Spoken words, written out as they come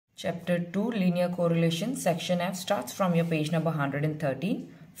Chapter 2 Linear Correlation Section F starts from your page number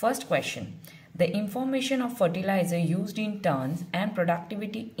 113. First question. The information of fertilizer used in tons and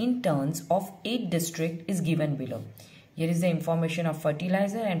productivity in tons of 8 districts is given below. Here is the information of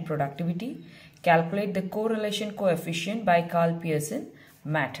fertilizer and productivity. Calculate the correlation coefficient by Carl Pearson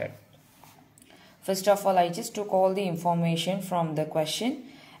method. First of all, I just took all the information from the question,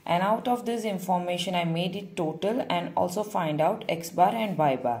 and out of this information I made it total and also find out x bar and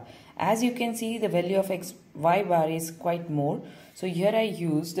y bar. As you can see, the value of y bar is quite more. So here I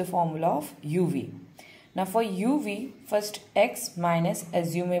use the formula of UV. Now for UV, first x minus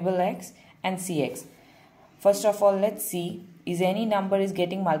assumable x and Cx. First of all, let's see, is any number is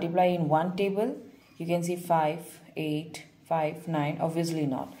getting multiplied in one table? You can see 5, 8, 5, 9, obviously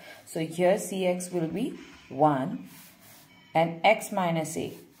not. So here Cx will be 1 and x minus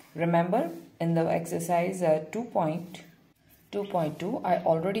a. Remember, in the exercise 2.2, I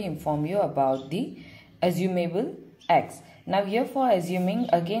already informed you about the assumable x. Now here for assuming,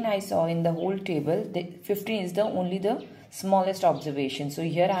 again I saw in the whole table, the 15 is only the smallest observation. So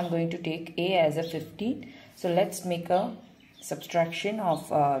here I am going to take a as a 15. So let's make a subtraction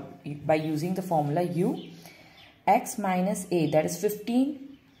of by using the formula u. X minus a, that is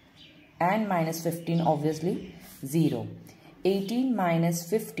 15, and minus 15 obviously 0. 18 minus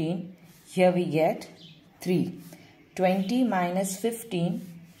 15, here we get 3. 20 minus 15,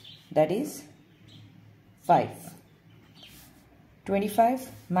 that is 5. 25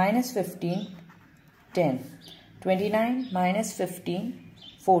 minus 15, 10. 29 minus 15,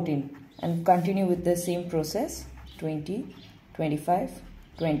 14. And continue with the same process, 20, 25,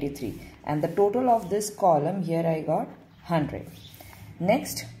 23. And the total of this column, here I got 100.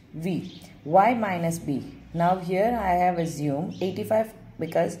 Next, V, y minus b. Now here I have assumed 85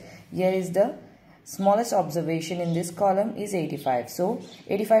 because here is the smallest observation in this column is 85. So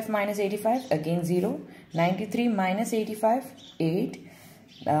 85 minus 85, again 0. 93 minus 85, 8.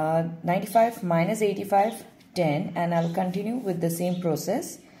 95 minus 85, 10. And I will continue with the same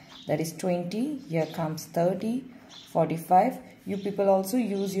process. That is 20. Here comes 30, 45. You people also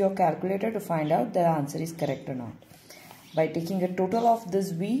use your calculator to find out the answer is correct or not. By taking a total of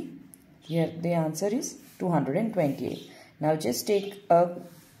this V, here the answer is 228. Now just take a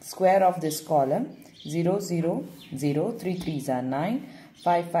square of this column. 0, 0, 0, 3 3s are 9,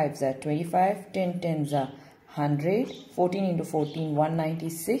 5 5s are 25, 10 10s are 100, 14 into 14,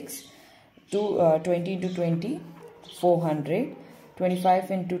 196, 20 into 20, 400,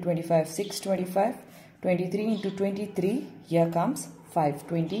 25 into 25, 625, 23 into 23, here comes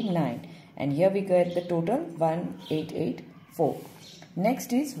 529. And here we get the total 1884.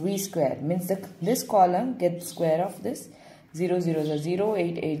 Next is V square, means this column gets square of this. 0 0s are 0,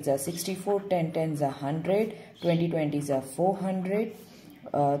 8 8s are 64, 10 10s are 100, 20 20s are 400,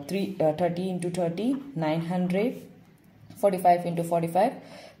 30 into 30, 900, 45 into 45,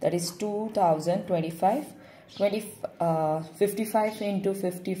 that is 2025, 55 into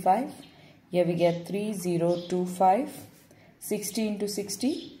 55, here we get 3025, 60 into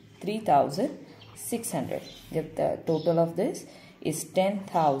 60, 3600. Get the total of this is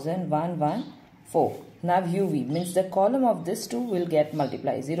 10,114. Now UV means the column of this two will get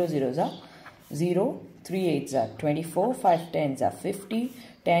multiplied. 0 0s are 0, 3 8s are 24, 5 10s are 50,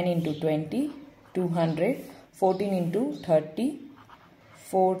 10 into 20, 200, 14 into 30,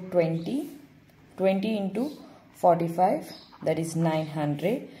 420, 20 into 45, that is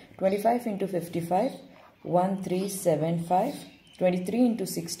 900, 25 into 55, 1375, 23 into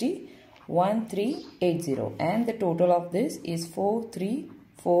 60, 1380, and the total of this is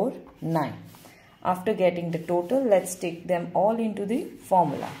 4349. After getting the total, let's take them all into the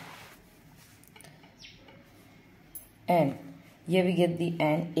formula. N, here we get the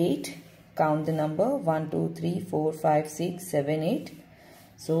N 8. Count the number 1 2 3 4 5 6 7 8.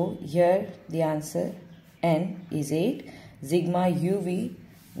 So here the answer N is 8. Sigma UV,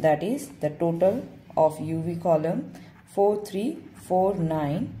 that is the total of UV column,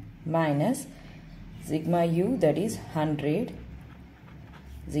 4349 minus sigma U, that is 100.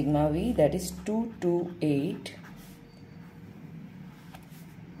 Sigma V, that is 228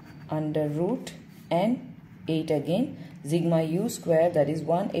 under root N 8 again. Sigma U square, that is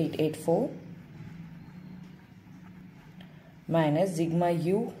 1884 minus sigma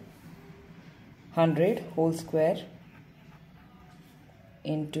U 100 whole square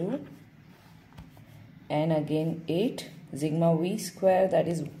into N again 8. Sigma V square, that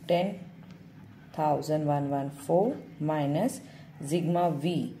is 10,114 minus sigma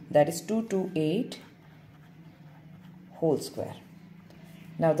V, that is 228 whole square.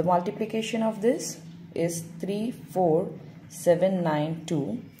 Now the multiplication of this is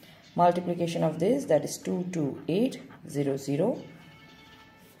 34792 Multiplication of this, that is 22800.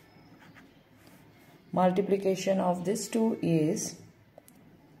 Multiplication of this 2 is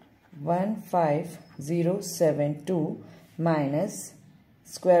 15072 minus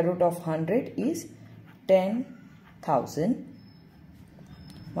square root of 100 is 10,000.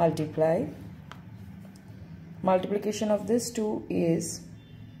 Multiplication of this 2 is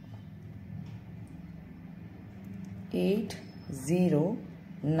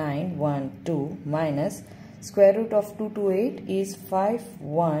 80912 minus square root of 228 is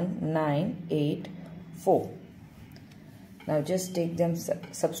 51984. Now just take them,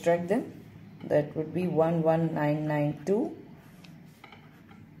 subtract them. That would be 11992.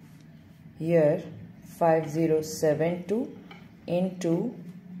 Here 5072 into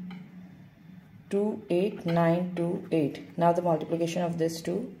 28928. Now the multiplication of this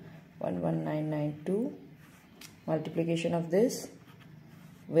 2, 11992. Multiplication of this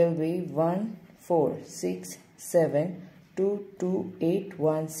will be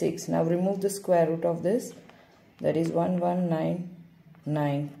 1467222816. Now remove the square root of this, that is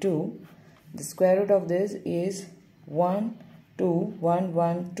 11992. The square root of this is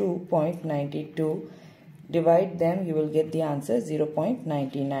 12112.92. Divide them, you will get the answer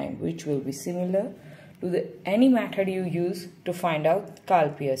 0.99, which will be similar to any method you use to find out Karl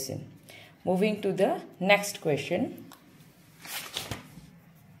Pearson. Moving to the next question.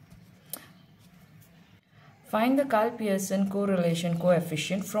 Find the Karl Pearson correlation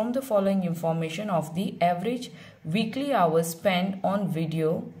coefficient from the following information of the average weekly hours spent on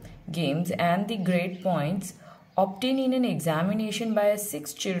video games and the grade points obtained in an examination by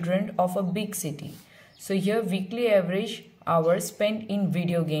 6 children of a big city. So here weekly average hours spent in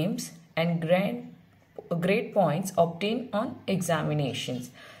video games and grade points obtained on examinations.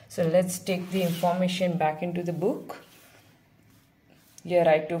 So let's take the information back into the book. Here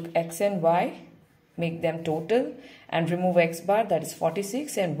I took x and y, make them total, and remove x bar, that is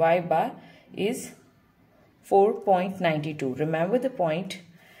 46, and y bar is 4.92. Remember the point,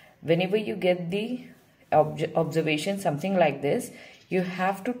 whenever you get the observation something like this, you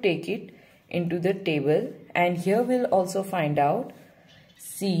have to take it into the table, and here we'll also find out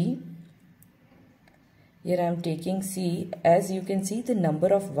C. Here I am taking C. As you can see, the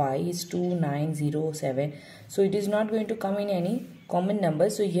number of y is 2907. So it is not going to come in any common number.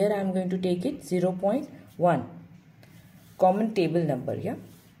 So here I am going to take it 0.1. Common table number, yeah.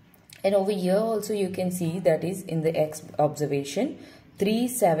 And over here also you can see that is in the X observation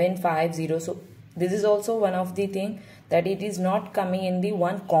 3750. So this is also one of the thing that it is not coming in the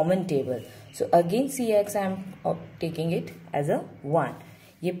one common table. So again CX I am taking it as a 1.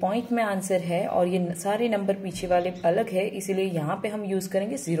 ये point में answer है और ये सारे number पीछे वाले अलग है, इसीलिए यहाँ पे हम यूज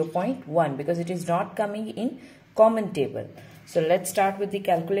करेंगे 0.1 because it is not coming in common table. So let's start with the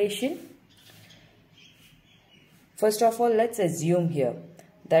calculation. First of all, let's assume here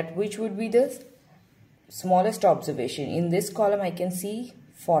that which would be the smallest observation. In this column I can see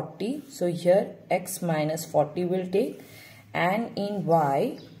 40, so here x minus 40 will take, and in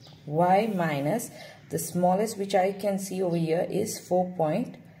y minus the smallest which I can see over here is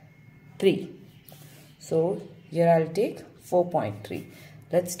 4.3. So here I'll take 4.3.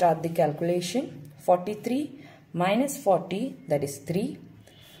 Let's start the calculation. 43 minus 40, that is 3.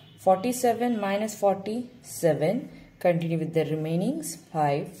 47 minus 40, 7. Continue with the remainings,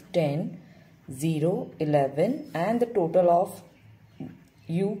 5, 10, 0, 11, and the total of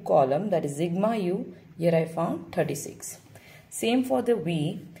u column, that is sigma u, here I found 36. Same for the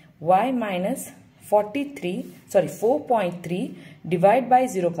v. Y minus 4.3 divide by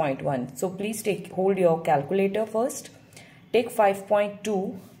 0.1. So please hold your calculator first. Take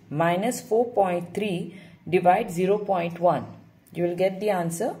 5.2 minus 4.3 divide 0.1. You will get the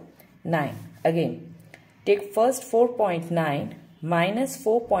answer 9. Again, take first 4.9 minus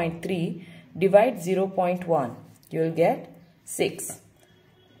 4.3 divide 0.1. You will get 6.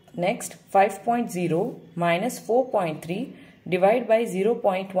 Next, 5.0 minus 4.3 divide by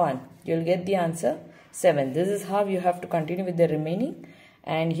 0.1. You will get the answer 7. This is how you have to continue with the remaining.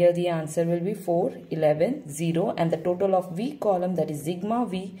 And here the answer will be 4, 11, 0. And the total of V column, that is sigma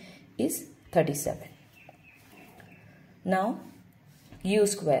V, is 37. Now, U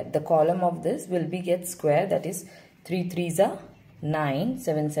square. The column of this will be get square, that is 3 3s are 9,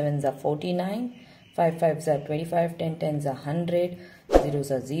 7 7s are 49, 5 5s are 25, 10 10s are 100,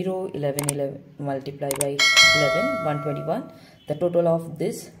 0s are 0, 11 multiplied by 11, 121. The total of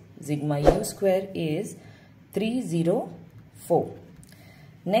this sigma U square is 304.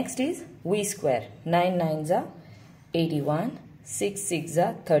 Next is V square. 9 9s are 81, 6 6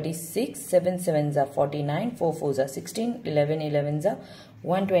 are 36, 7 7s are 49, 4 4s are 16, 11 11s are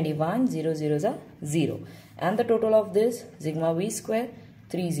 121, 0 0s are 0. And the total of this sigma v square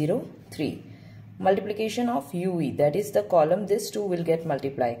 303. Multiplication of uv, that is the column, this 2 will get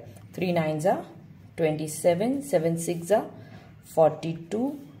multiplied. 3 9s are 27, 7 6 are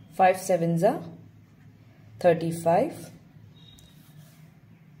 42, 5 7s are 35,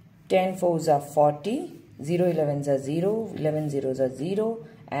 10 4s are 40, 0 11s are 0, 11 zeros are 0,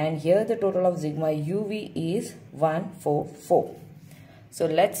 and here the total of sigma uv is 144. So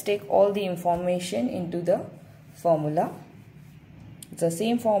let's take all the information into the formula. It's the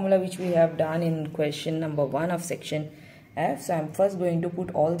same formula which we have done in question number 1 of section F. So I'm first going to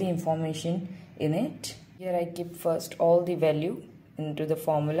put all the information in it. Here I keep first all the value into the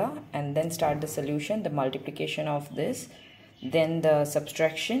formula and then start the solution, the multiplication of this, then the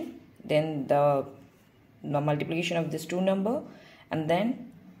subtraction, then the multiplication of this 2 number, and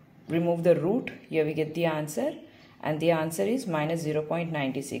then remove the root. Here we get the answer, and the answer is minus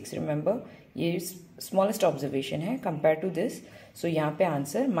 0.96. remember ये smallest observation है compared to this, so यहाँ पे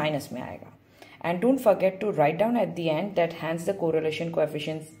answer minus में आएगा. And don't forget to write down at the end that hence the correlation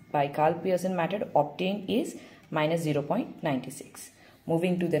coefficient by Karl-Pearson method obtained is minus 0.96.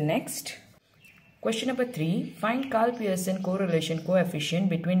 Moving to the next. Question number 3. Find Karl-Pearson correlation coefficient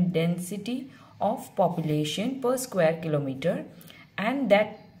between density of population per square kilometer and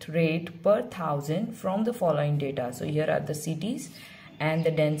that rate per thousand from the following data. So here are the cities and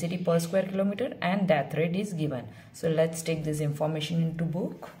the density per square kilometer and that rate is given. So let's take this information into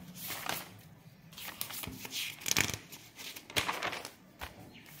book.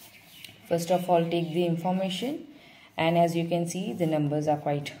 First of all, take the information, and as you can see the numbers are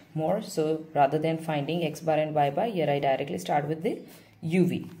quite more. So rather than finding x bar and y bar, here I directly start with the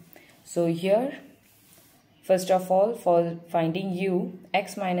uv. So here first of all, for finding u,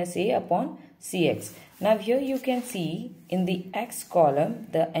 x minus a upon cx. Now here you can see in the x column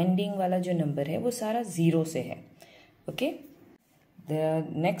the ending वाला जो number है वो सारा 0 से है. Okay. The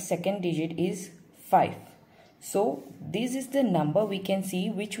next second digit is 5. So this is the number we can see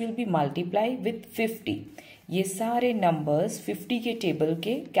which will be multiplied with 50. ये सारे numbers 50 के table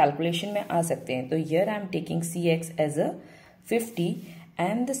के calculation में आ सकते हैं. तो here I am taking cx as a 50,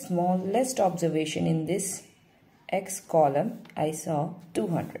 and the smallest observation in this x column I saw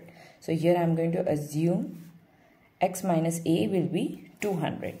 200. So here I am going to assume x minus a will be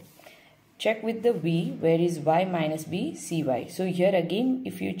 200. Check with the v, where is y minus b, cy. So here again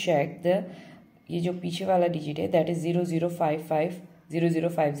if you check the ये जो पीछे वाला digit है that is 0055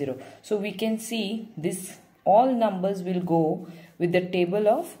 0050. So we can see this all numbers will go with the table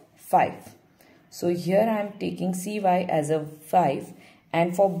of 5. So here I am taking cy as a 5,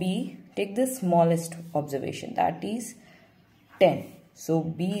 and for b take the smallest observation, that is 10. So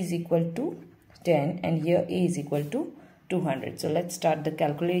b is equal to 10 and here a is equal to 200. So let's start the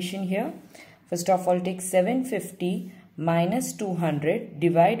calculation here. First of all, take 750 minus 200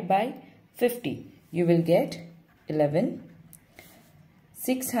 divide by 50. You will get 11.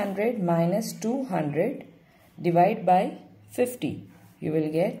 600 minus 200 divide by 50. You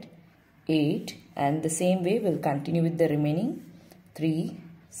will get 8, and the same way we'll continue with the remaining 3,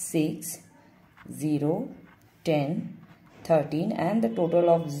 6, 0, 10, 13, and the total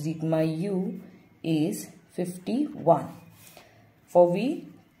of sigma u is 51. For v,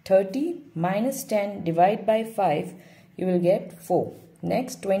 30 minus 10 divide by 5, you will get 4.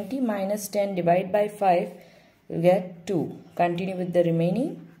 Next, 20 minus 10 divide by 5, you will get 2. Continue with the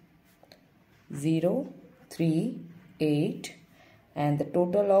remaining 0, 3, 8, and the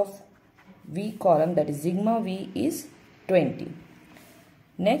total of v column, that is sigma v, is 20.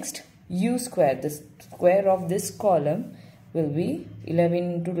 Next, u square, the square of this column will be 11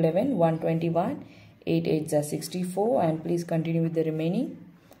 into 11, 121, 8 8s are 64, and please continue with the remaining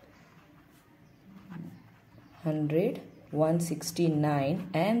 100, 169,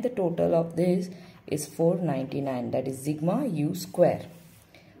 and the total of this is 499, that is sigma u square.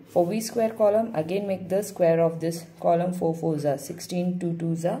 For v square column, again make the square of this column. 4 4s are 16, 2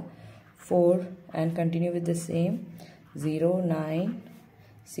 2s are 4, and continue with the same 0, 9,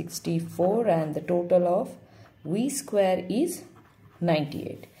 64, and the total of v square is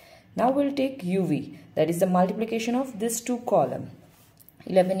 98. Now we'll take uv, that is the multiplication of this two column.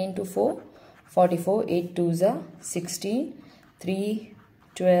 11 into 4, 44, 8 2s are 16, 3,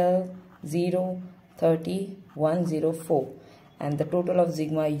 12, 0, 30, 104, and the total of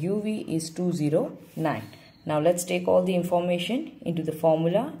sigma uv is 209. Now let's take all the information into the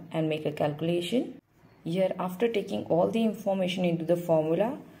formula and make a calculation. Here, after taking all the information into the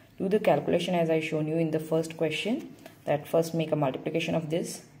formula, do the calculation as I shown you in the first question. that first make a multiplication of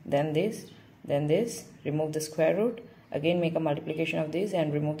this, then this, then this, remove the square root, again make a multiplication of this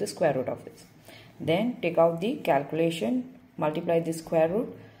and remove the square root of this. Then take out the calculation, multiply the square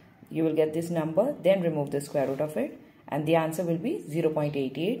root, you will get this number, then remove the square root of it, and the answer will be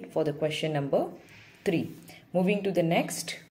 0.88 for the question number 3. Moving to the next.